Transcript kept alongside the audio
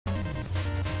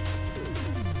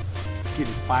get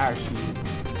his fire shield.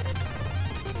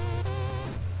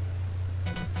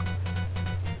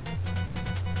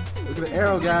 Look at the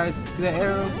arrow, guys. See that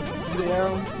arrow? See the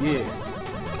arrow? Yeah.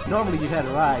 Normally you had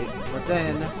it right, but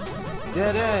then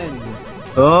dead end.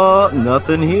 Oh,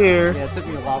 nothing here. Yeah, it took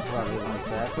me a while before I realized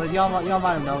that, but y'all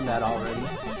might have known that already.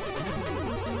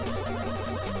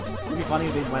 It'd be funny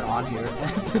if they went on here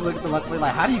and look at the Let's Play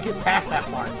like, how do you get past that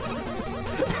part?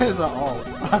 It's like, oh,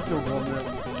 I feel real good.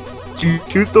 Did you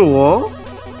shoot the wall?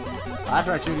 I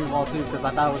tried shooting the wall too, because I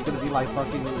thought it was gonna be like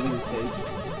fucking the Elite stage.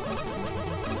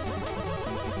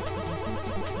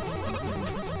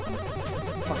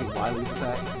 Fucking Wily's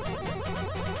attack.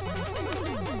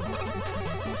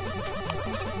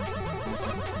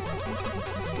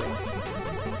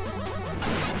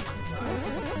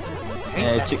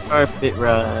 Yeah, chick carpet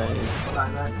ride.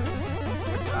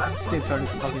 This game turned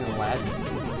into fucking Aladdin.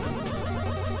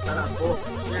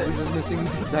 We're just missing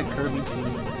that Kirby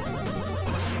genie.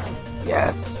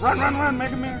 Yes. Run,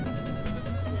 Megaman!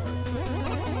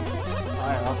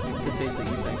 Alright, I'll could taste the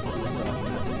E-Tank.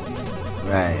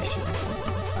 Right.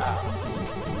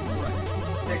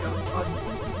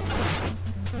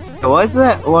 Why is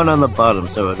that one on the bottom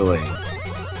so annoying?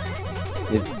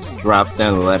 It just drops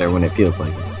down the ladder when it feels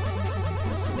like it.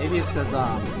 Maybe it's because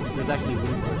there's actually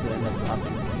room for it to end up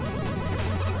dropping.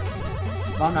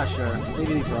 But I'm not sure.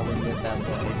 Maybe they probably get that way.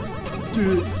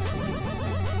 Dude.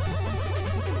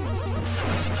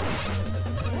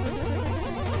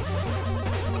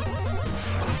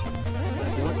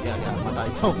 Yeah, I got it. My die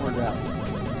teleported out.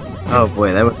 Oh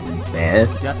boy, that was bad.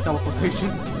 Yeah,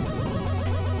 teleportation.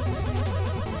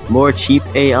 More cheap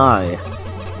AI.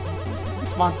 It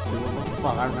spawns two of them.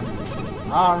 Fuck, I remember this shit.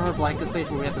 Oh, I remember Blanca Stage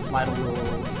where we have to slide over the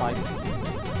little spikes.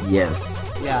 Yes.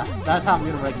 Yeah, that's how I'm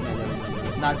gonna recommend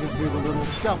everyone. Not just do the little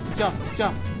jump.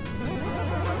 Slide.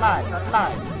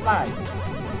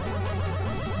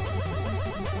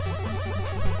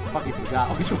 Fucking forgot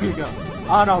which way to go.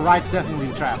 Oh no, right's definitely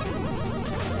a trap.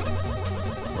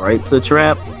 Right's a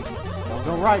trap. Don't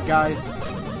go right, guys.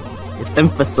 It's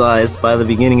emphasized by the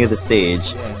beginning of the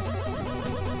stage. Yeah.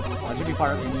 Watch him be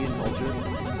part of Indian culture.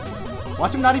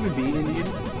 Watch him not even be Indian.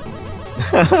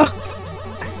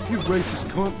 You racist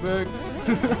cunt bag.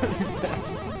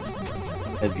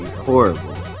 That'd be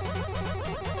horrible.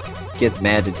 Gets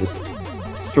mad and just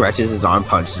stretches his arm,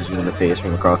 punches you in the face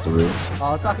from across the room.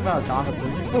 Oh, let's talk about Donald. You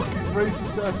fucking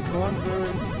racist ass cunt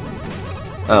bag.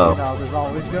 Oh. You know, there's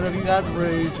always gonna be that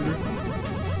rager.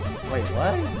 Wait,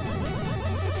 what?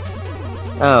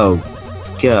 Oh,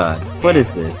 God. What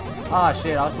is this? Ah,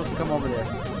 shit, I was supposed to come over there.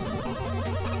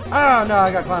 Oh, no,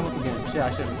 I got to climb up again. Shit, I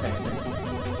should have been paying attention.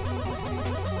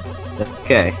 It's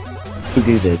okay. You can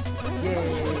do this.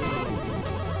 Yay!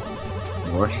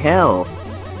 More health.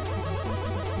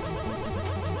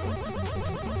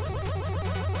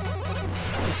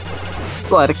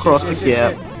 Slide across the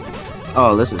gap.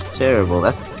 Oh, this is terrible.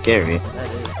 That's scary. That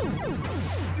is.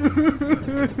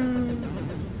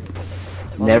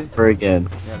 Never again.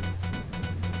 Yeah.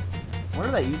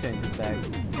 Wonder that E-Tank is back.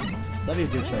 That'd be a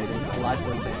good trade. A live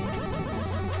one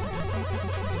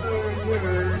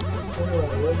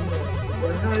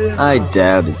tank. I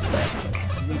doubt it's back.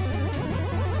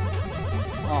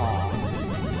 Aw.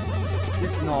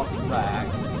 It's not back.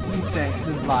 E-Tanks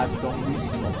and lives don't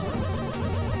respawn.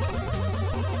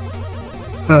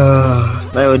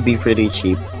 That would be pretty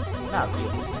cheap. Not really.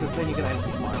 Because then you can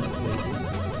actually farm the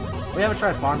stages. We haven't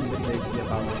tried farming this stage yet,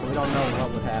 by the way, so we don't know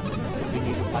what would happen if we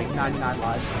needed like 99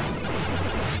 lives.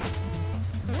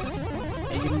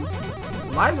 And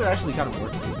lives are actually kind of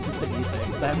worth it. It's just the E-Tank.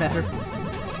 Does that matter?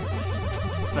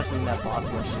 Especially in that boss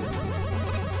rush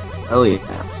shit. Oh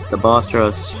yes, the boss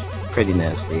rush, pretty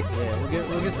nasty. Yeah,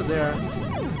 we'll get to there.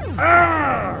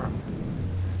 Arrgh!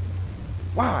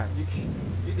 Why?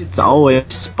 It's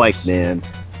always Spike Man.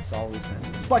 It's always him.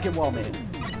 Spike it well, man.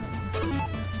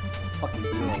 Fucking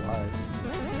 0 lives.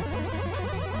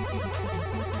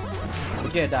 We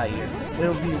can't die here.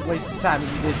 It'll be a waste of time if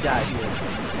you did die here.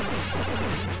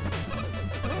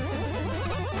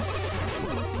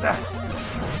 Ah,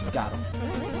 got him.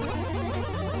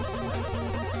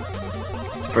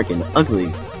 Freaking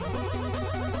ugly.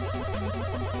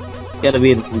 Gotta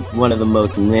be one of the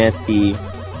most nasty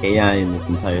AI in this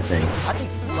entire thing. I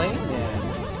think Flame Man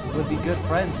would be good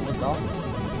friends with Dalton.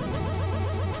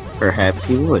 Perhaps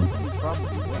he would.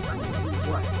 Probably would.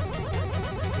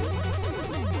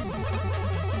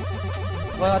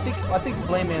 Well, I think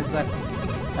Flame Man's like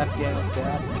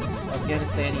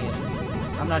Afghanistanian.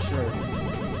 I'm not sure.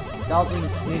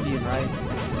 Dalton's Indian, right?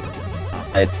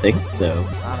 I think so.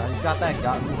 I don't know, he's got that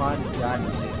Wuhan guy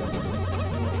and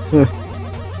shit.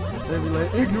 They be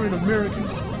like, ignorant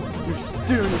Americans. You're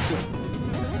stupid.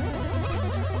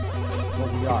 What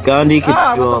we are. Gandhi could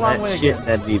I do went the all wrong that way shit, again.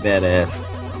 that'd be badass.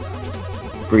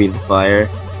 Breathe fire.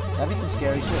 That'd be some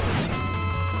scary shit.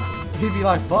 He'd be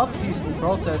like, fuck peaceful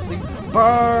protesting.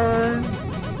 Burn!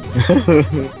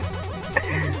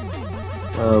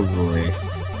 Oh boy.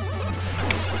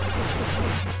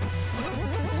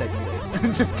 Just take the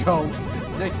hit. Just go.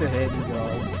 Take the hit and go.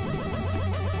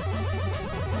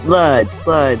 Slide,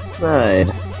 slide,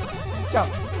 slide.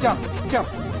 Jump, jump, jump.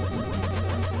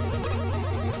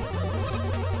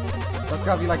 That's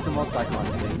gotta be like the most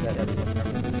iconic thing that everyone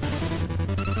remembers.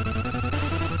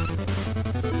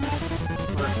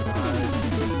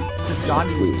 This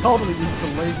Johnny was totally weak for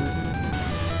lasers.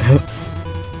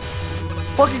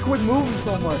 Fucking quit moving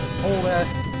so much, old ass.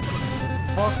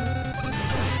 Fuck.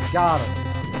 Got him.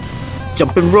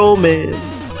 Jump and roll, man.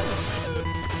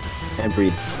 And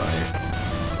breathe fire.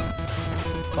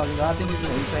 Fucking God, I think he's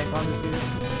gonna tank on this dude.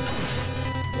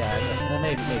 Yeah, I guess. Well,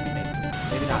 maybe.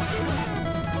 Maybe not.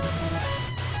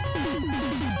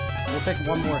 We'll take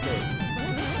one more hit.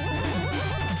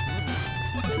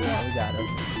 Yeah, we got it.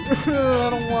 I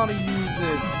don't want to use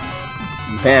it.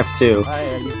 You have to. Oh, yeah, I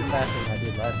used it faster than I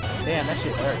did last time. Damn, that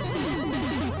shit hurt.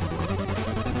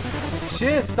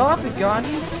 Shit, stop it,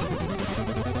 Gandhi.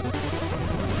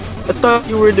 I thought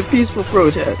you were in the peaceful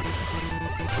protest.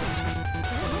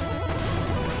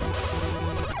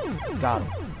 Got him.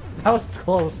 That was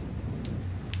close.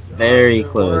 Very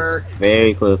close.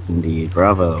 Very close indeed.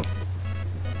 Bravo.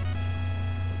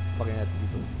 Fucking had to do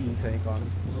some E-tank on him.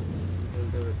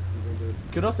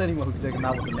 Kudos to anyone who can take him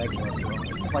out with the Megaman.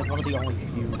 It's like one of the only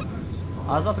few. I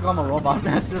was about to call him a Robot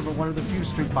Master, but one of the few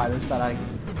Street Fighters that I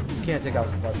can't take out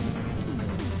with the button.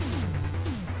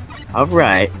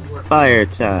 Alright. Fire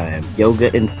time.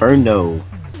 Yoga Inferno.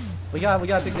 We gotta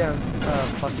take down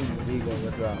fucking Vigo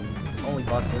with only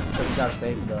Buster, because we gotta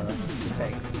save the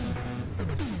tanks.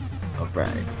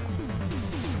 Alright.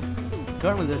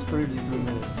 Currently there's 33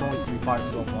 minutes, it's only 3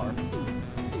 parts so far.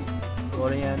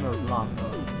 Korean or Blanco.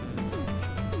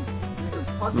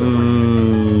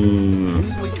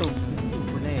 He's weak to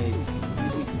grenades,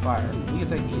 he's weak to fire. We can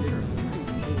take either.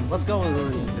 Let's go with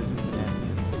Orion because he's the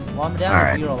champion. Well, I'm down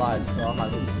to 0 lives, so I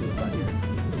might lose suicide here.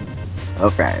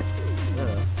 Okay.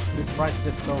 Yeah. This sprite's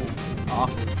just so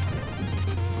awful.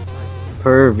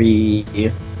 Pervy.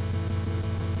 The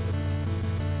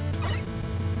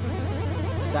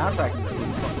soundtrack is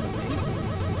fucking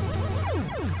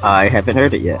amazing. I haven't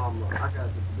heard it yet.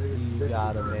 You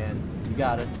got it, man. You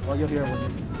got it. Well, you'll hear it when you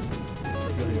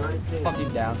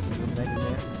fucking down some good thing in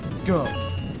there. Let's go.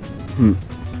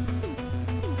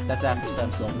 That's after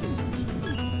stem cell research.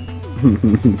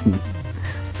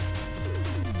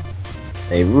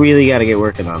 They really gotta get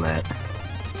working on that.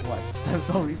 What? Stem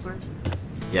cell research?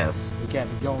 Yes. We can't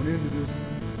be going into this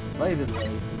blatantly.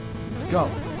 Let's go.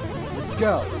 Let's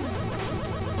go.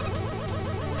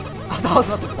 I thought I was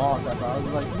about to fall at that part. I was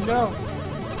like, no.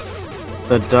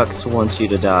 The ducks want you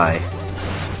to die.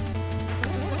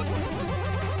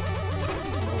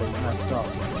 Oh, messed up.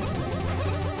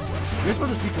 Here's where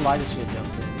the sequelitis shit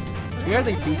jumps in. Here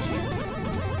they teach you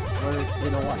where, you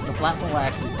know what, the platform will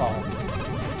actually fall.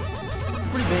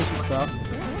 Pretty basic stuff.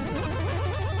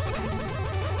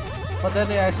 But then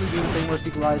they actually do the thing where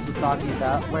Sequelitis was talking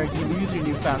about, where you use your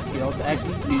newfound skills to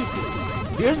actually use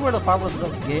it. Here's where the problem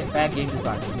with the bad game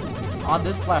design is. On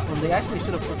this platform, they actually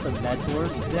should have put the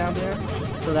mentors down there,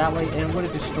 so that way it would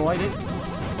have destroyed it.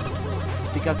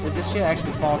 Because if this shit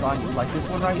actually falls on you, like this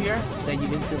one right here, then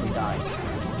you instantly die.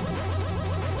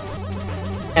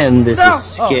 And this is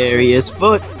scary as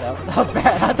fuck. That was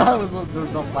bad. I thought there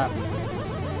was no platform.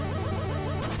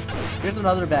 Here's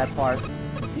another bad part.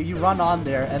 You run on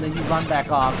there, and then you run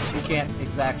back off. You can't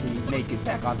exactly make it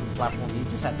back onto the platform. You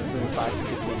just have to suicide to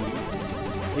continue.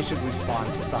 They should respawn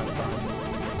from time to time.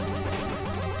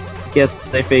 Guess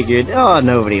they figured, oh,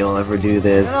 nobody will ever do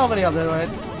this. Nobody will do it.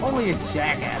 Only a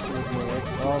jackass will do it.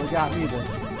 Well, they got me then.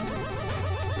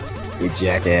 You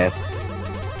jackass.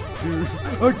 Dude,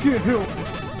 I can't help it.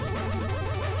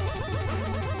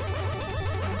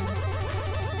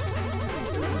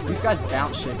 These guys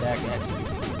bounce shit back at you.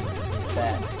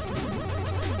 Bad.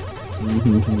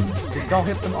 Just don't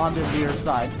hit them on their rear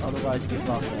side, otherwise you get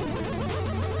buffed.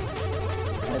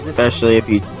 Especially if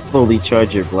you fully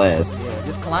charge your blast. Yeah,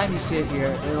 this climbing shit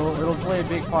here, it'll play a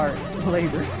big part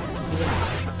later.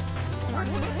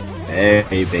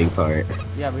 Very big part.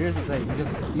 Yeah, but here's the thing,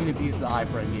 you need to use the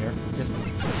iframe here. Just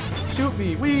shoot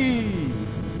me, wee!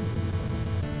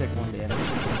 Take 1 damage.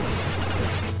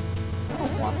 I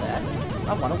don't want that.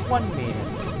 I want a 1 man.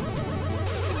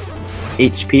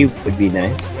 HP would be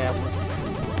nice. Yeah,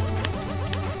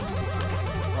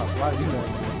 Why are you doing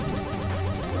that?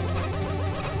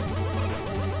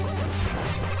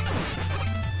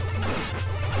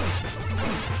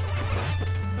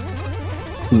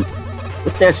 The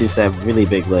statues have really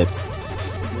big lips.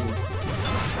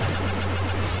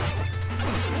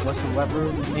 Was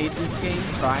whoever made this game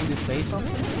trying to say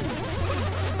something?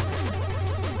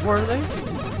 Were they?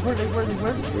 Were they? Were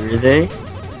they?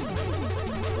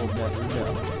 We'll never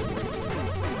know.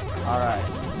 Alright.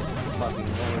 Fucking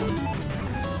horror.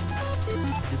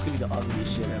 This is gonna be the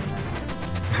ugliest shit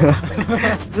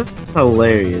ever. This is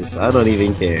hilarious. I don't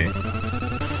even care.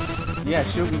 Yeah,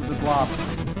 shoot me with the blob.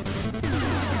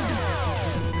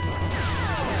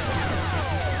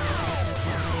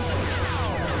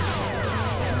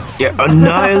 Get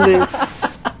annihilated.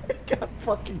 Got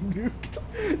fucking nuked.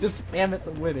 Just spam it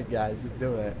to win it, guys. Just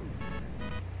do it.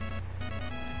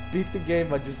 Beat the game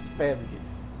by just spamming it.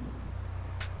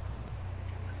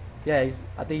 Yeah,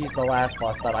 I think he's the last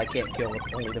boss that I can't kill with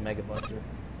only the Mega Buster.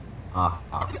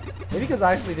 Maybe because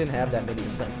I actually didn't have that many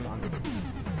attempts on it.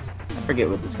 I forget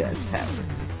what this guy's power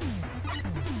is.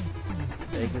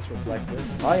 Vegas Reflector.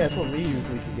 Oh yeah, that's what Ryu's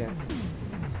weak against.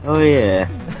 Oh yeah.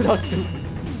 That was stupid.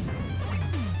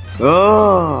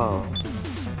 Oh.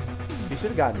 You should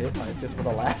have gotten hit by it just for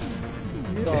the last.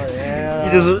 Oh yeah.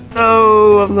 You just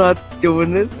no, I'm not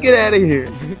doing this. Get out of here.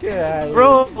 Get out of here.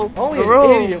 Roll. Only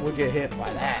roll. an idiot would get hit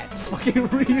by that. Fucking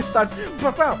Ryu starts.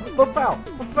 Pow pow pow pow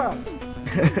pow.